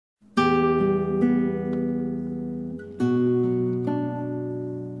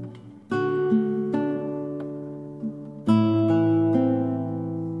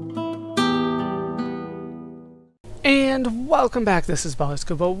Welcome back, this is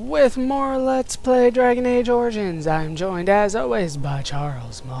Scuba with more Let's Play Dragon Age Origins. I'm joined as always by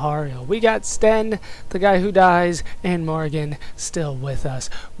Charles Mahario. We got Sten, the guy who dies, and Morgan still with us.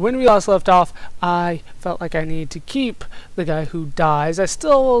 When we last left off, I felt like I need to keep the guy who dies. I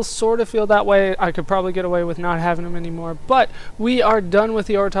still sort of feel that way. I could probably get away with not having him anymore, but we are done with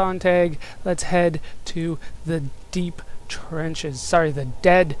the Orton tag. Let's head to the deep trenches. Sorry, the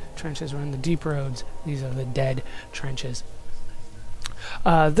dead trenches. We're in the deep roads. These are the dead trenches.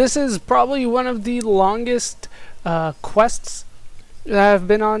 This is probably one of the longest quests that I've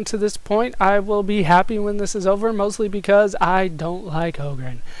been on to this point. I will be happy when this is over, mostly because I don't like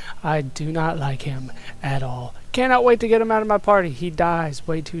Ogren. I do not like him at all. Cannot wait to get him out of my party. He dies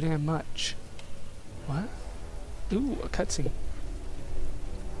way too damn much. What? Ooh, a cutscene.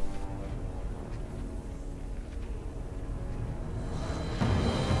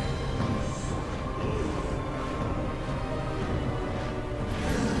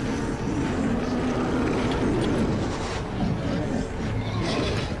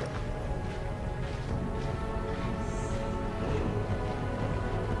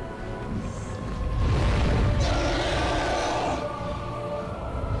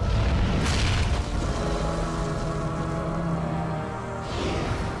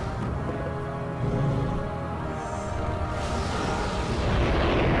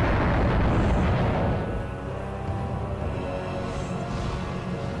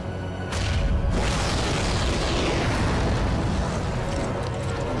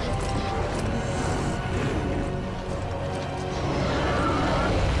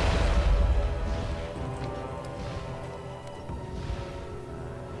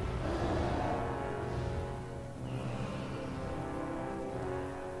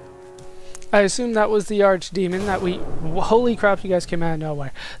 I assume that was the Archdemon that we... Holy crap, you guys came out of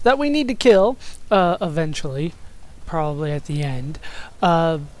nowhere. That we need to kill, eventually. Probably at the end.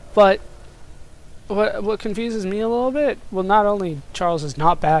 But what confuses me a little bit, well, not only Charles is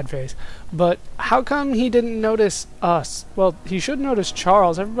not bad face, but how come he didn't notice us? Well, he should notice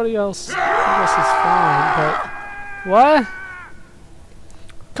Charles. Everybody else, I guess, is fine, but... What?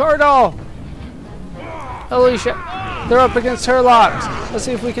 Kardol! Holy shit. They're up against Herlocks. Let's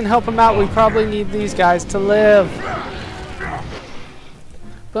see if we can help them out. We probably need these guys to live.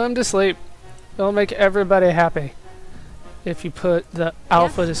 Put them to sleep. It'll make everybody happy if you put the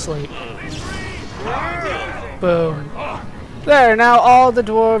alpha to sleep. Boom. There, now all the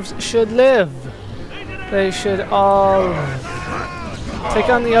dwarves should live. They should all live. Take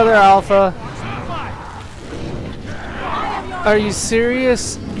on the other alpha. Are you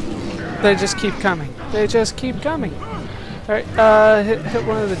serious? They just keep coming. They just keep coming. Alright, hit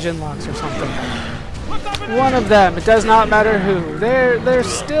one of the gin locks or something. One of them. It does not matter who. They're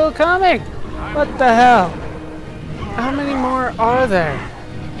still coming. What the hell? How many more are there?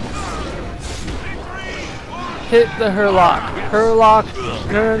 Hit the Herlock. Herlock.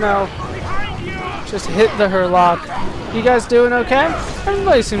 No. Just hit the Herlock. You guys doing okay?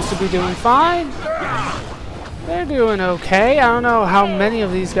 Everybody seems to be doing fine. They're doing okay. I don't know how many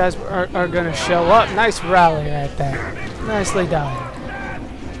of these guys are going to show up. Nice rally right there. Nicely done.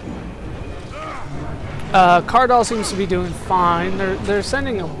 Kardol seems to be doing fine. They're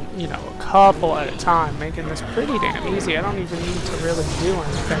sending a couple at a time, making this pretty damn easy. I don't even need to really do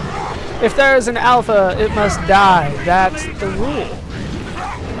anything. If there is an alpha, it must die. That's the rule.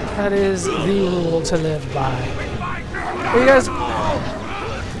 That is the rule to live by. Well, you guys,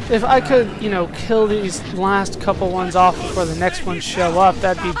 if I could, kill these last couple ones off before the next ones show up,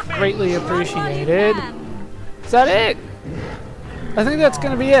 that'd be greatly appreciated. Is that it? I think that's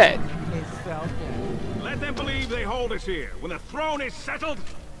going to be it. Let them believe they hold us here. When the throne is settled,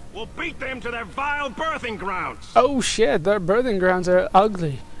 we'll beat them to their vile birthing grounds. Oh shit, their birthing grounds are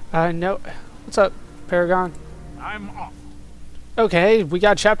ugly. I know. What's up, Paragon? I'm off. Okay, we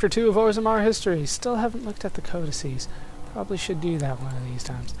got Chapter 2 of Orzammar History. Still haven't looked at the codices. Probably should do that one of these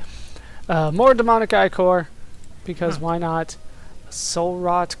times. More demonic ichor, because why not? Soul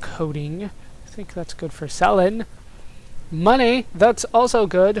rot coating. I think that's good for selling. Money, that's also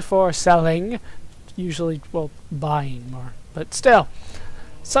good for selling. Usually, well, buying more. But still.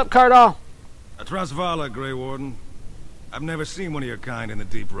 Sup, Kardol? Atrasvala, Grey Warden. I've never seen one of your kind in the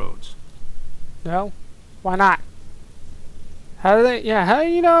deep roads. No? Why not? How do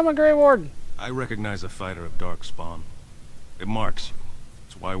you know I'm a Grey Warden? I recognize a fighter of Darkspawn. It marks you.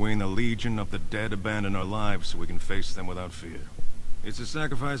 It's why we in the Legion of the Dead abandon our lives so we can face them without fear. It's a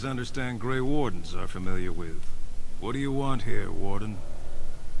sacrifice I understand Grey Wardens are familiar with. What do you want here, Warden?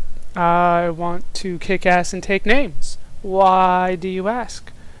 I want to kick ass and take names. Why do you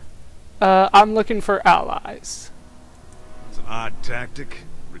ask? I'm looking for allies. It's an odd tactic,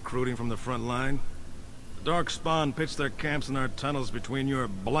 recruiting from the front line. The Darkspawn pitch their camps in our tunnels between your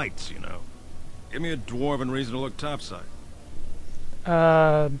blights, you know. Give me a dwarven reason to look topside.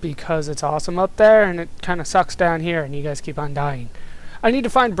 Because it's awesome up there, and it kind of sucks down here, and you guys keep on dying. I need to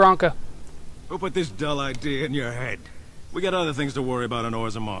find Bronca. Who put this dull idea in your head? We got other things to worry about on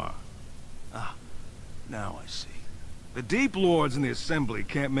Orzammar. Ah, now I see. The Deep Lords in the Assembly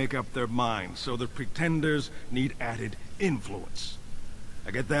can't make up their minds, so the Pretenders need added influence.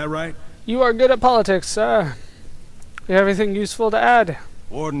 I get that right? You are good at politics, sir. You have anything useful to add?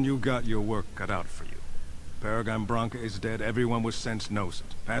 Warden, you got your work cut out for you. Paragon Bronca is dead, everyone with sense knows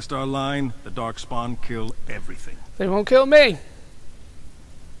it. Past our line, the Darkspawn kill everything. They won't kill me.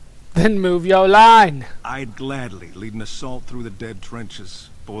 Then move your line. I'd gladly lead an assault through the dead trenches,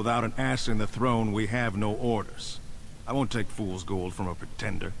 but without an ass in the throne, we have no orders. I won't take fool's gold from a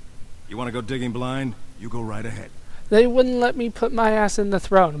pretender. You want to go digging blind? You go right ahead. They wouldn't let me put my ass in the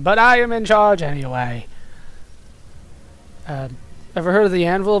throne, but I am in charge anyway. Ever heard of the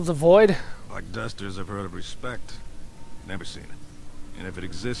Anvil of the Void? Like dusters, I've heard of respect. Never seen it. And if it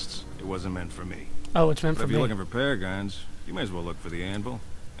exists, it wasn't meant for me. Oh, it's meant But for if me. you're looking for paragons, you may as well look for the Anvil.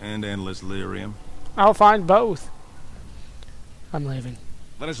 And endless lyrium. I'll find both. I'm leaving.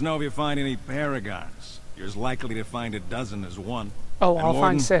 Let us know if you find any paragons. You're as likely to find a dozen as one. Oh, And I'll Warden,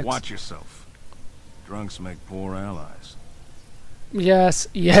 find 6. watch yourself. Drunks make poor allies. Yes,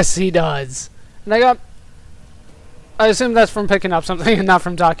 yes he does. And I assume that's from picking up something and not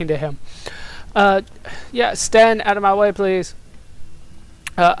from talking to him. Yeah, Sten, out of my way, please.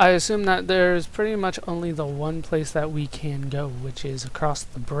 I assume that there's pretty much only the one place that we can go, which is across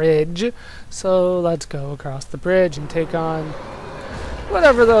the bridge. So let's go across the bridge and take on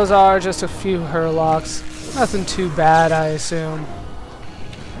whatever those are, just a few Hurlocks. Nothing too bad, I assume.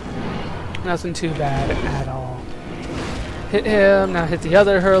 Nothing too bad at all. Hit him, now hit the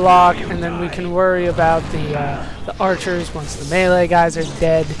other Hurlock, and then we can worry about the archers once the melee guys are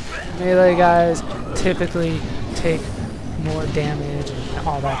dead. Melee guys typically take more damage and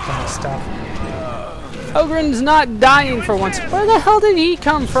all that kind of stuff. Ogren's not dying for once. Where the hell did he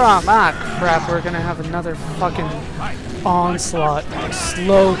come from? Ah, crap, we're gonna have another fucking onslaught.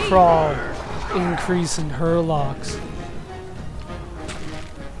 Slow crawl increase in Hurlocks.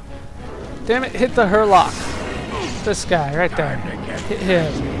 Damn it, hit the Hurlock. This guy, right there. Hit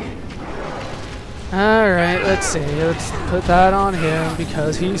him. Alright, let's see. Let's put that on him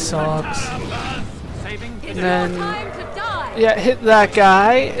because he sucks. And then, yeah, hit that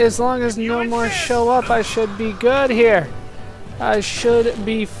guy. As long as no more show up, I should be good here. I should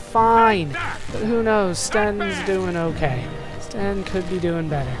be fine. But who knows? Sten's doing okay. Sten could be doing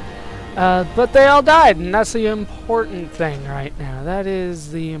better. But they all died, and that's the important thing right now. That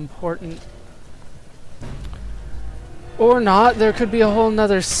is the important... Or not. There could be a whole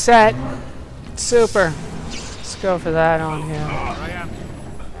nother set. Super. Let's go for that on him.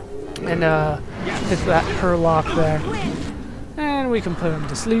 And hit that Hurlock there. And we can put him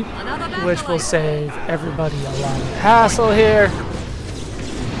to sleep, which will save everybody a lot of hassle here.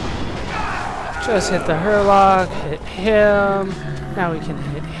 Just hit the Hurlock, hit him. Now we can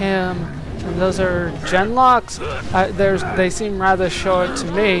hit him. And those are Genlocks. They seem rather short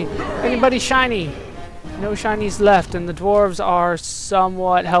to me. Anybody shiny? No shinies left, and the dwarves are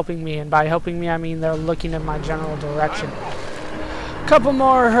somewhat helping me, and by helping me I mean they're looking in my general direction. Couple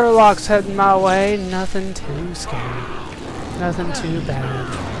more Hurlocks heading my way, nothing too scary. Nothing too bad.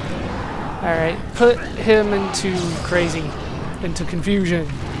 Alright, put him into crazy, into confusion.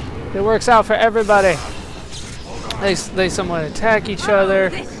 It works out for everybody. They somewhat attack each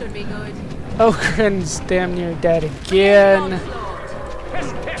other. Ogren's damn near dead again.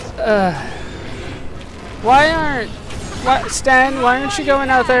 Stan, why aren't you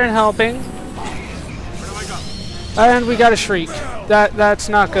going out there and helping? And we got a shriek. That's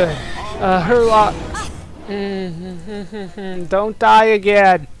not good. Hurlock. Don't die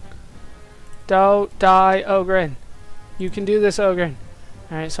again. Don't die, Ogren. You can do this, Ogren.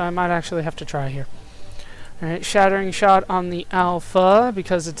 Alright, so I might actually have to try here. Alright, shattering shot on the alpha,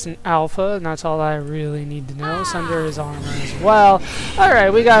 because it's an alpha, and that's all I really need to know. Sunder his armor as well.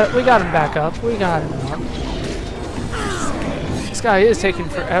 Alright, we got him back up. We got him up. This guy is taking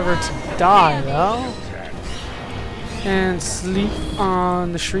forever to die, though. And sleep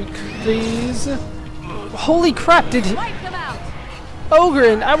on the shriek, please. Holy crap, did he...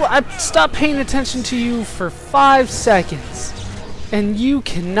 Ogren, I stopped paying attention to you for 5 seconds. And you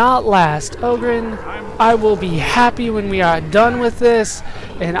cannot last. Ogren, I will be happy when we are done with this,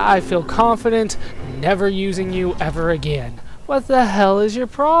 and I feel confident never using you ever again. What the hell is your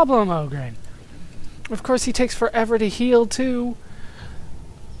problem, Ogren? Of course, he takes forever to heal, too.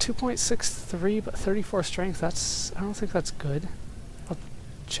 2.63, but 34 strength. I don't think that's good. I'll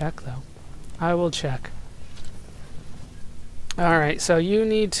check, though. I will check. Alright, so you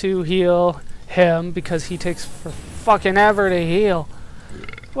need to heal him because he takes for fucking ever to heal.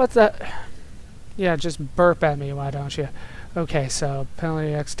 What the... Yeah, just burp at me, why don't you? Okay, so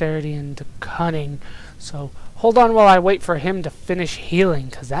penalty dexterity and cunning. So hold on while I wait for him to finish healing,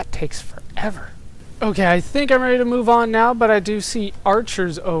 because that takes forever. Okay, I think I'm ready to move on now, but I do see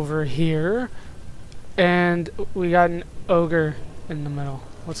archers over here. And we got an ogre in the middle.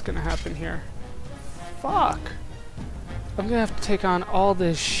 What's going to happen here? Fuck. I'm going to have to take on all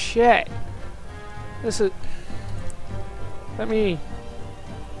this shit. This is... Let me...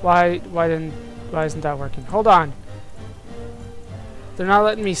 Why isn't that working? Hold on. They're not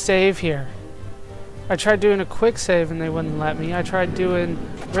letting me save here. I tried doing a quick save and they wouldn't let me. I tried doing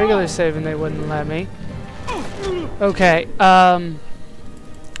regular save and they wouldn't let me. Okay,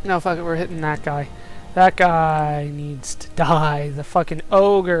 no, fuck it, we're hitting that guy. That guy needs to die, the fucking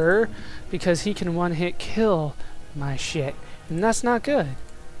ogre, because he can one-hit kill my shit. And that's not good.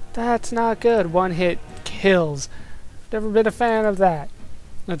 That's not good. One-hit kills. Never been a fan of that.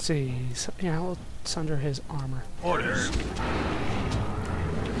 Let's see. So, yeah, well, it's under his armor. Orders.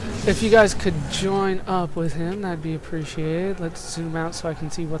 If you guys could join up with him, that'd be appreciated. Let's zoom out so I can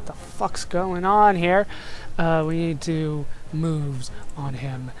see what the fuck's going on here. We need to moves on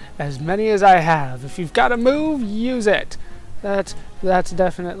him. As many as I have. If you've got a move, use it. That's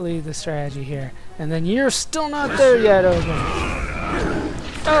definitely the strategy here. And then you're still not there yet, Ogre.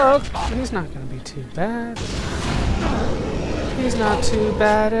 Oh, he's not going to be too bad. He's not too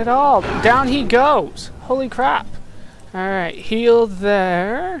bad at all. Down he goes. Holy crap. Alright, heal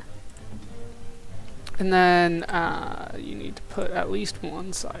there. And then you need to put at least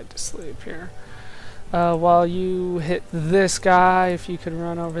one side to sleep here. While you hit this guy, if you could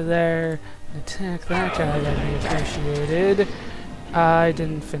run over there and attack that guy, that'd be appreciated. I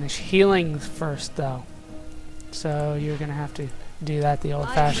didn't finish healing first, though. So you're going to have to do that the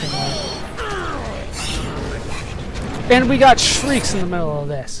old-fashioned way. And we got shrieks in the middle of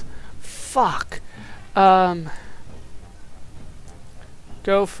this. Fuck. Go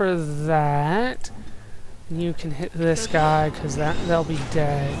for that. You can hit this guy because they'll be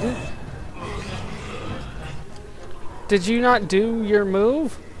dead. Did you not do your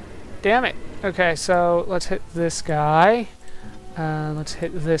move? Damn it. Okay, so let's hit this guy. Let's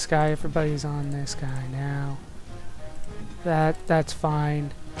hit this guy. Everybody's on this guy now. That's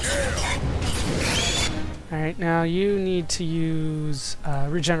fine. Alright, now you need to use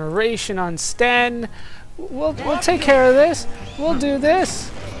regeneration on Sten. We'll take care of this. We'll do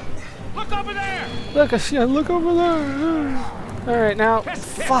this. Look over there! Look over there. Alright, now,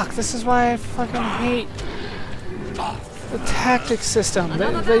 fuck, this is why I fucking hate the tactic system.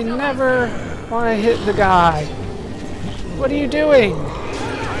 They never want to hit the guy. What are you doing?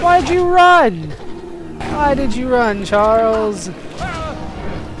 Why'd you run? Why did you run, Charles?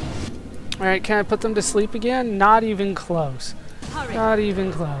 Alright, can I put them to sleep again? Not even close. Not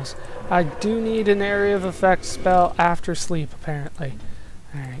even close. I do need an area of effect spell after sleep, apparently.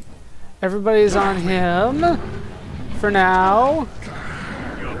 Alright. Everybody's on him. For now.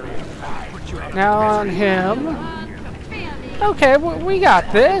 Now on him. Okay, we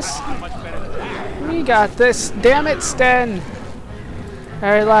got this. We got this. Damn it, Sten.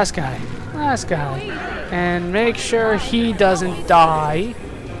 Alright, last guy. Last guy. And make sure he doesn't die.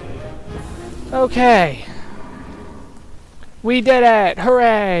 Okay. We did it!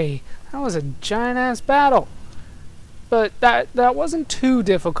 Hooray! That was a giant-ass battle. But that wasn't too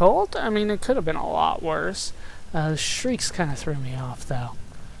difficult. I mean, it could have been a lot worse. The shrieks kind of threw me off, though.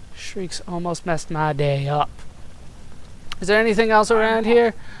 Shrieks almost messed my day up. Is there anything else around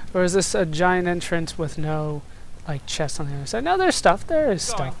here? Or is this a giant entrance with no, like, chest on the other side? No, there's stuff. There is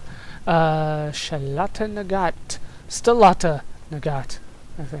stuff. Shalata Nagat. Stalata Nagat,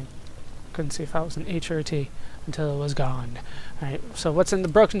 I think. Couldn't see if that was an H or a T until it was gone. Alright, so what's in the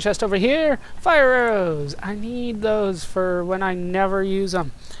broken chest over here? Fire arrows! I need those for when I never use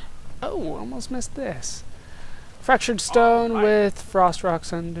them. Oh, almost missed this. Fractured stone with frost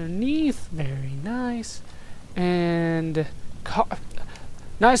rocks underneath. Very nice. And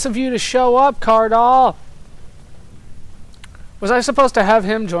nice of you to show up, Kardol. Was I supposed to have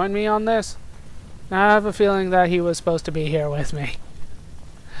him join me on this? I have a feeling that he was supposed to be here with me.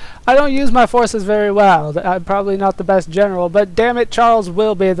 I don't use my forces very well. I'm probably not the best general, but damn it, Charles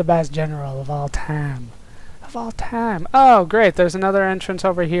will be the best general of all time. Of all time. Oh, great. There's another entrance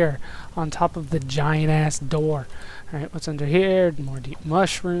over here on top of the giant-ass door. Alright, what's under here? More deep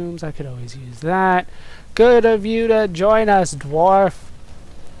mushrooms. I could always use that. Good of you to join us, dwarf.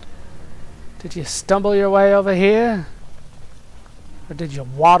 Did you stumble your way over here? Or did you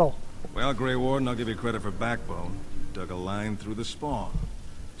waddle? Well, Grey Warden, I'll give you credit for backbone. You dug a line through the spawn.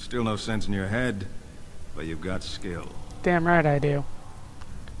 Still no sense in your head, but you've got skill. Damn right I do.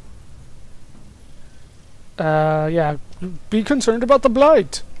 Yeah. Be concerned about the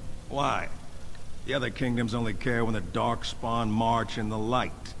blight. Why? The other kingdoms only care when the Darkspawn march in the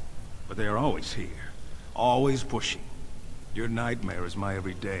light. But they are always here. Always pushing. Your nightmare is my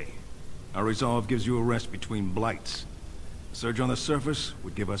everyday. Our resolve gives you a rest between blights. A surge on the surface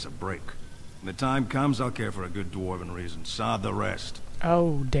would give us a break. When the time comes, I'll care for a good dwarven reason. Sod the rest.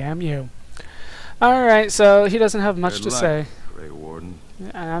 Oh, damn you. Alright, so he doesn't have much Good to luck, say. Grey Warden.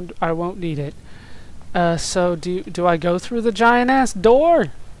 And I won't need it. So do I go through the giant-ass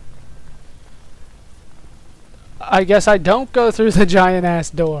door? I guess I don't go through the giant-ass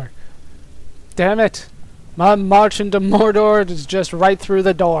door. Damn it. My march into Mordor is just right through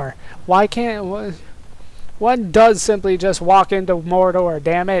the door. Why can't... One does simply just walk into Mordor,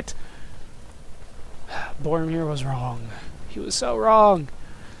 damn it. Boromir was wrong. He was so wrong.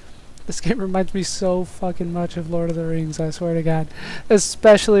 This game reminds me so fucking much of Lord of the Rings, I swear to God.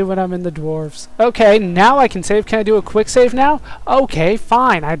 Especially when I'm in the dwarves. Okay, now I can save. Can I do a quick save now? Okay,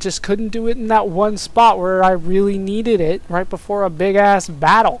 fine. I just couldn't do it in that one spot where I really needed it, right before a big-ass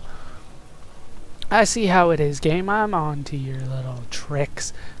battle. I see how it is, game. I'm on to your little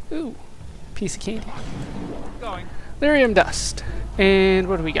tricks. Ooh, piece of candy. Going. Lyrium dust. And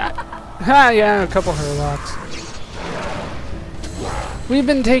what do we got? Yeah, a couple Hurlocks. We've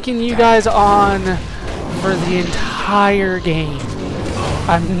been taking you guys on for the entire game.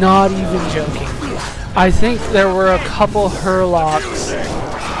 I'm not even joking. I think there were a couple Hurlocks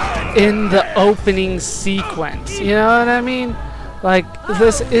in the opening sequence. You know what I mean? Like,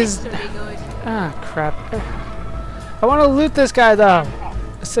 this is... Ah, crap. I want to loot this guy, though.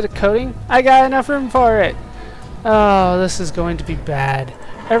 Instead of coating, I got enough room for it. Oh, this is going to be bad.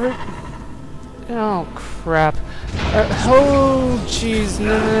 Oh, crap. Oh, jeez.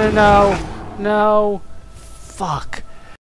 No. Fuck.